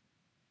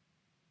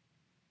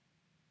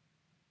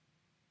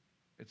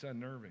 It's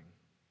unnerving.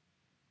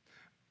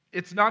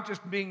 It's not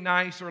just being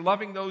nice or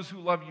loving those who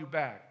love you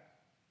back.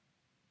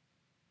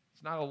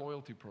 It's not a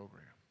loyalty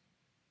program.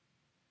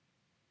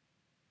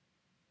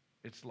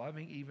 It's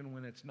loving even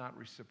when it's not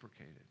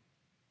reciprocated.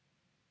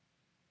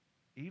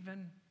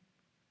 Even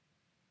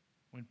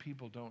when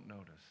people don't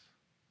notice,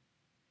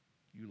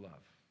 you love.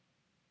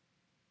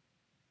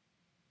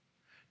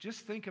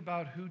 Just think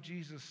about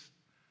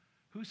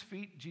whose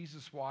feet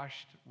Jesus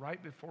washed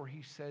right before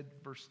he said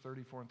verse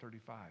 34 and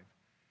 35.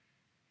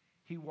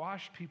 He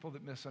washed people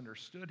that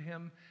misunderstood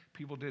him,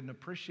 people didn't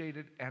appreciate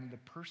it, and the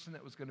person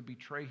that was going to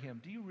betray him.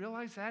 Do you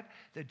realize that?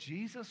 That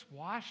Jesus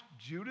washed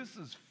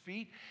Judas's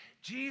feet?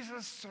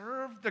 Jesus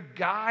served the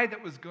guy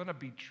that was going to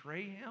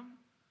betray him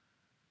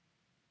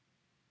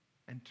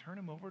and turn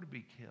him over to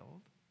be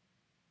killed?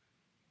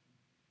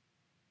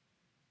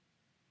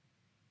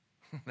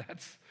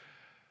 That's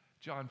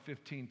John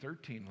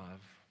 15:13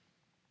 love.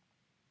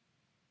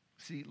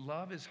 See,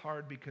 love is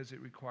hard because it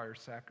requires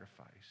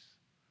sacrifice.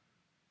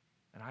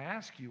 And I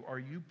ask you, are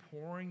you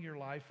pouring your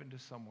life into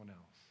someone else?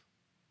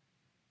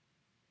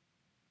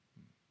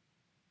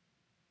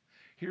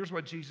 Here's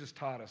what Jesus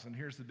taught us, and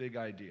here's the big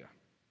idea.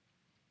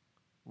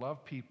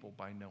 Love people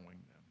by knowing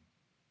them.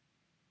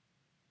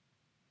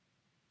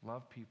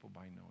 Love people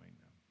by knowing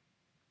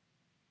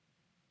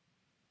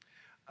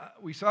them.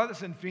 We saw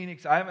this in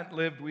Phoenix. We haven't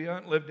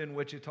lived in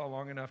Wichita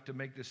long enough to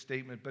make this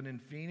statement, but in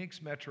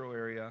Phoenix metro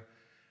area,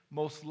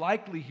 most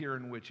likely here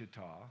in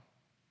Wichita,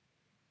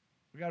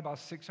 we got about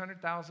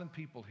 600,000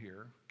 people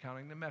here,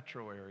 counting the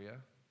metro area.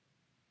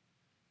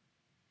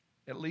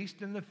 At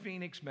least in the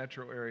Phoenix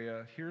metro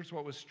area, here's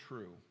what was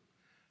true.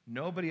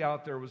 Nobody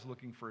out there was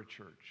looking for a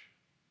church.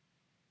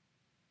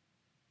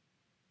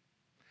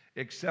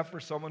 except for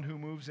someone who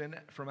moves in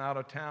from out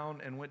of town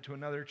and went to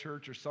another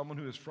church, or someone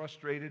who is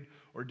frustrated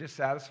or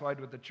dissatisfied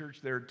with the church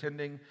they're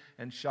attending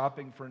and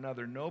shopping for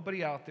another.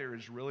 Nobody out there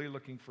is really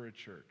looking for a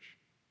church.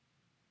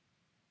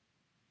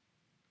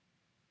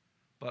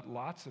 But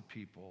lots of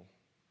people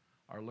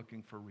are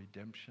looking for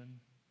redemption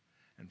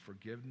and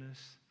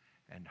forgiveness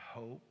and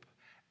hope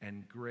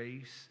and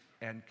grace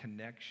and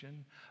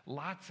connection.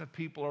 Lots of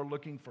people are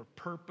looking for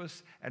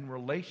purpose and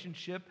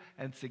relationship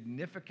and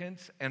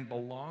significance and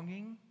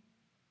belonging.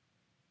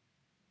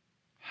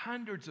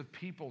 Hundreds of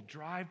people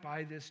drive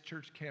by this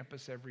church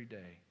campus every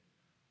day.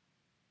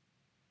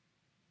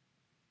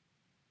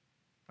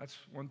 That's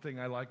one thing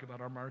I like about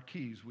our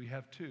marquees. We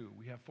have two.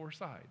 We have four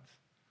sides.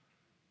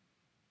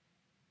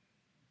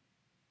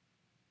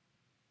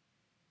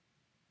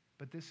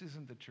 But this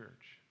isn't the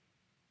church.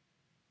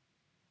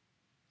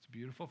 It's a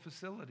beautiful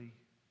facility.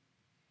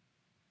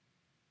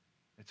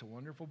 It's a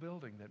wonderful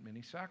building that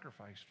many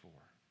sacrificed for.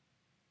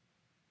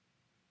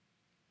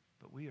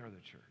 But we are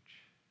the church.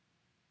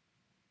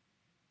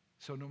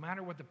 So no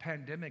matter what the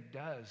pandemic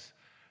does,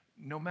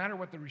 no matter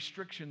what the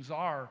restrictions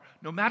are,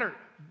 no matter,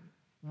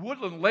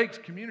 Woodland Lakes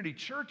Community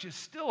Church is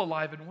still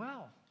alive and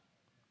well.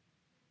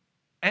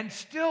 And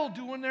still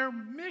doing their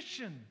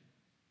mission.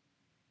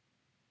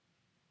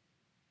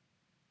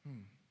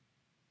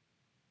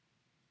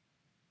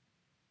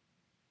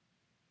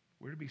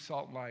 We're to be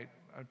salt and light.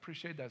 I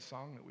appreciate that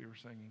song that we were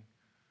singing.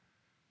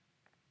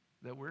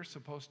 That we're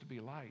supposed to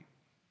be light.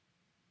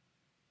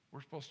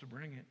 We're supposed to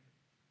bring it.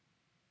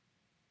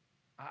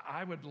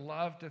 I would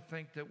love to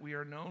think that we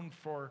are known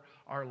for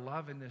our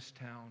love in this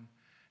town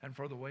and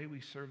for the way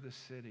we serve this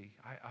city.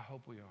 I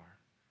hope we are.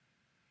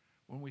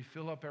 When we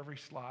fill up every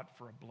slot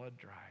for a blood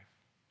drive.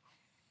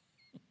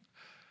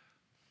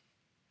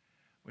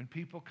 When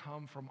people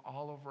come from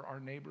all over our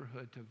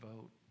neighborhood to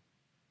vote.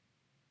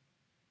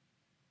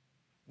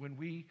 When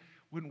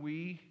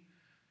we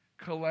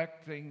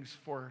collect things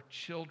for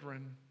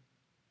children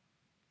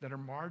that are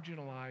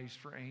marginalized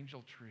for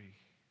Angel Tree.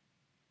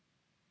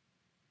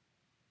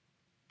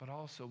 But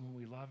also when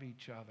we love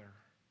each other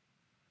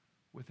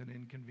with an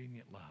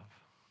inconvenient love.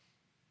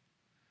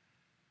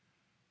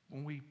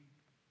 When we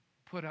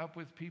put up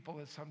with people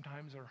that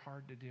sometimes are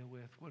hard to deal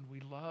with. When we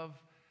love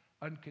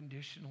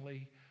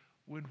unconditionally.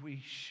 When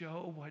we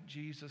show what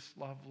Jesus'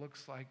 love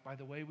looks like by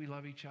the way we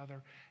love each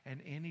other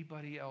and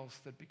anybody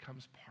else that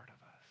becomes part of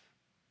us.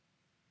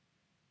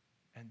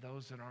 And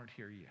those that aren't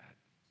here yet.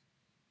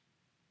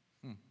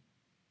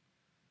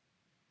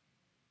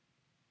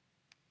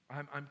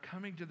 I'm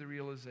coming to the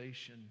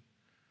realization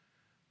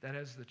that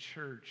as the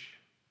church,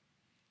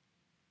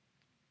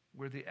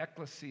 we're the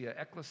ecclesia.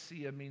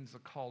 Ecclesia means the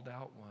called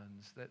out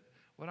ones. That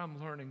what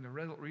I'm learning, the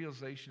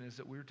realization is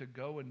that we're to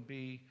go and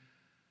be,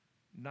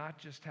 not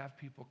just have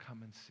people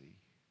come and see.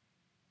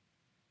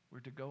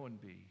 We're to go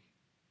and be.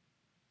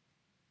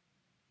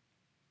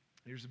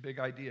 Here's a big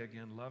idea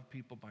again. Love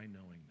people by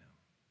knowing them.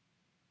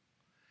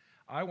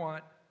 I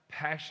want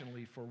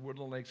passionately for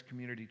Woodland Lakes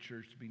Community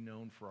Church to be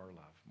known for our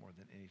love more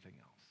than anything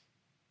else.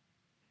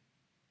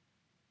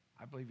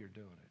 I believe you're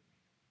doing it.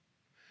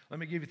 Let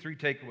me give you 3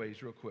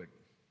 takeaways real quick.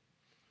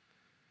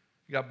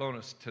 You got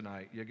bonus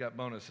tonight. You got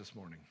bonus this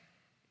morning.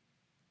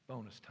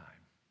 Bonus time.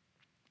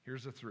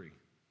 Here's the 3.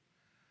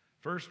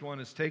 First one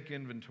is take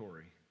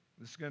inventory.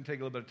 This is going to take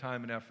a little bit of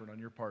time and effort on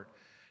your part.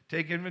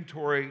 Take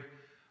inventory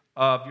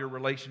of your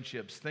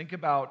relationships. Think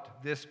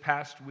about this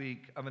past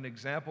week of an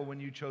example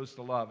when you chose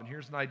to love. And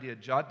here's an idea.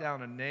 Jot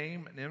down a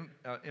name and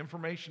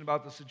information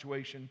about the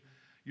situation,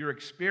 your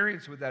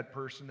experience with that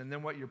person, and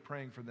then what you're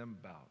praying for them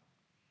about.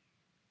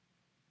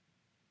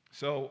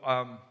 So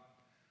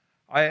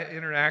I had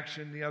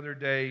interaction the other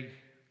day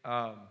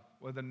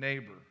with a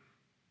neighbor.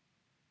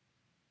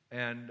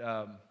 And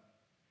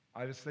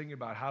I was thinking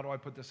about how do I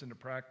put this into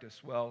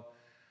practice? Well,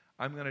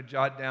 I'm going to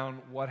jot down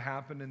what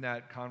happened in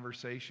that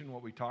conversation,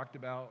 what we talked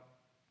about,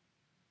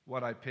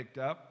 what I picked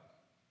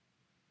up,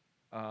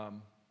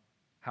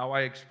 how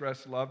I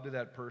expressed love to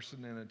that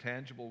person in a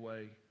tangible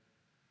way,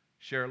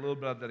 share a little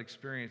bit of that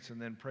experience,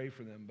 and then pray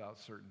for them about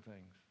certain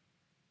things.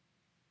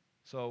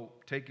 So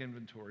take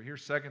inventory.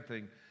 Here's the second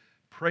thing.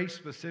 Pray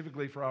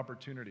specifically for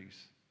opportunities.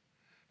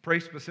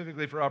 Pray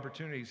specifically for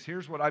opportunities.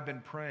 Here's what I've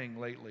been praying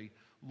lately.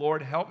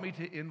 Lord, help me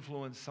to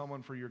influence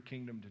someone for your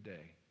kingdom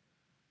today.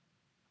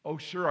 Oh,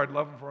 sure, I'd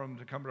love for them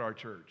to come to our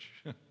church.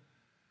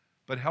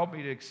 But help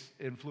me to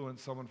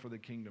influence someone for the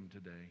kingdom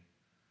today.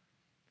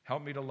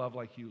 Help me to love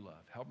like you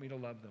love. Help me to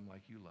love them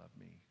like you love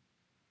me.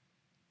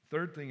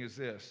 Third thing is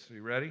this. Are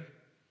you ready?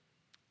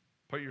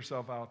 Put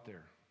yourself out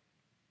there.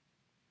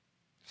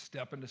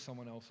 Step into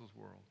someone else's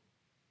world.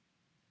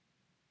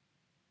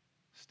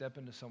 Step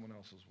into someone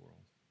else's world.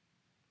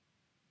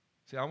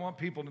 See, I want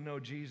people to know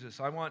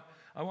Jesus. I want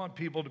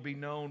people to be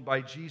known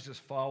by Jesus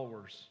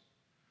followers.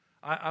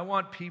 I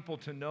want people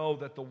to know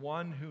that the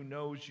one who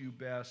knows you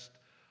best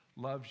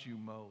loves you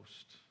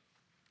most.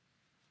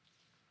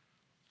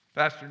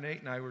 Pastor Nate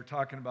and I were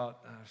talking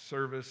about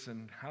service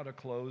and how to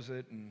close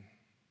it and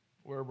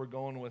where we're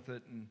going with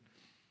it. And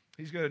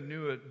He's going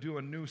to do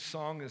a new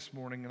song this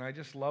morning, and I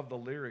just love the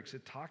lyrics.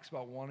 It talks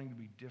about wanting to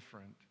be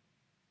different,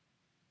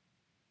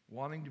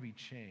 wanting to be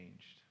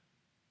changed.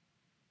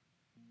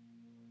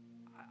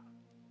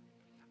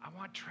 I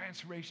want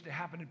transformation to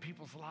happen in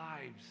people's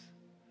lives.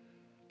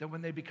 That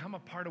when they become a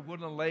part of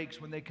Woodland Lakes,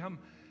 when they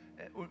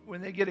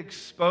get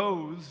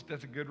exposed,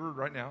 that's a good word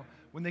right now,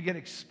 when they get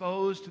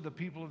exposed to the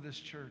people of this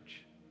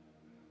church,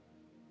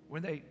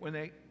 when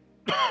they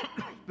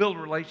build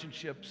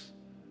relationships,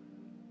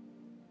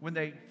 when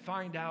they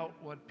find out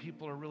what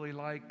people are really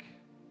like,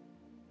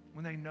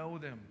 when they know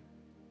them,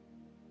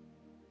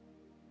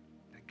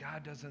 that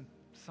God does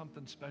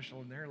something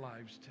special in their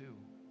lives too.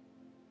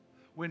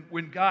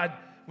 When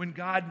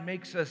God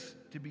makes us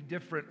to be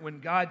different, when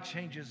God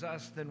changes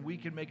us, then we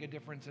can make a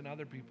difference in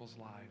other people's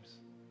lives.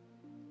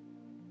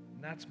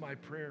 And that's my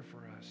prayer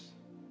for us,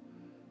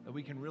 that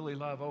we can really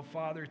love. Oh,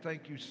 Father,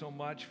 thank you so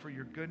much for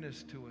your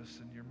goodness to us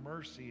and your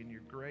mercy and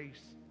your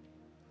grace.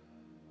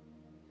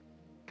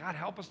 God,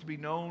 help us to be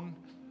known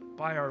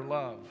by our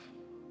love.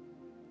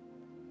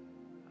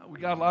 We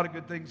got a lot of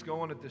good things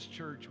going at this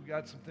church. We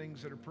got some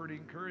things that are pretty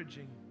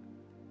encouraging.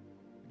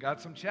 We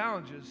got some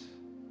challenges.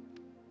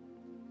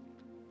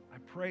 I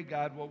pray,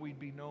 God, what we'd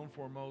be known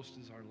for most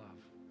is our love.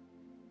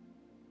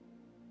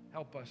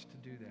 Help us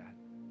to do that.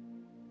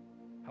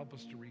 Help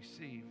us to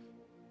receive.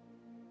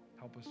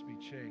 Help us to be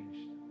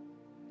changed.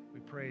 We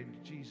pray in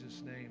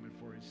Jesus' name and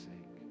for his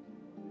sake.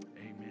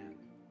 Amen.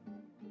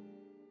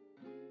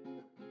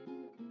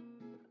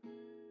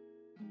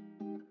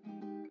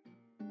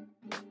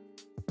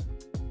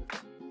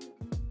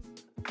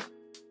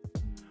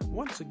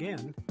 Once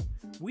again,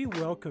 we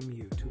welcome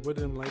you to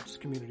Woodland Lakes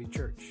Community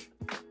Church,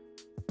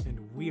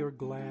 and we are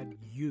glad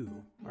you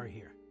are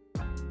here.